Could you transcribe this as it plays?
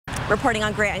Reporting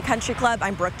on Grant and Country Club,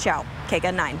 I'm Brooke Chow,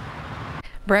 KGUN 9.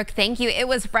 Brooke, thank you. It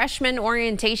was freshman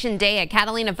orientation day at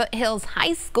Catalina Foothills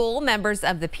High School. Members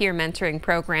of the peer mentoring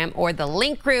program, or the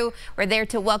Link Crew, were there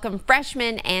to welcome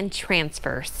freshmen and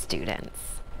transfer students.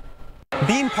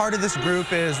 Being part of this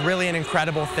group is really an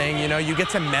incredible thing. You know, you get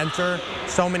to mentor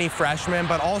so many freshmen,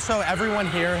 but also everyone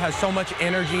here has so much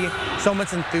energy, so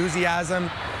much enthusiasm.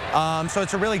 So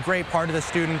it's a really great part of the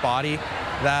student body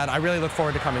that I really look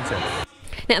forward to coming to.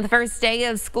 Now, the first day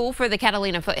of school for the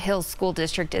Catalina Foothills School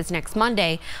District is next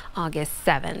Monday, August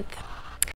 7th.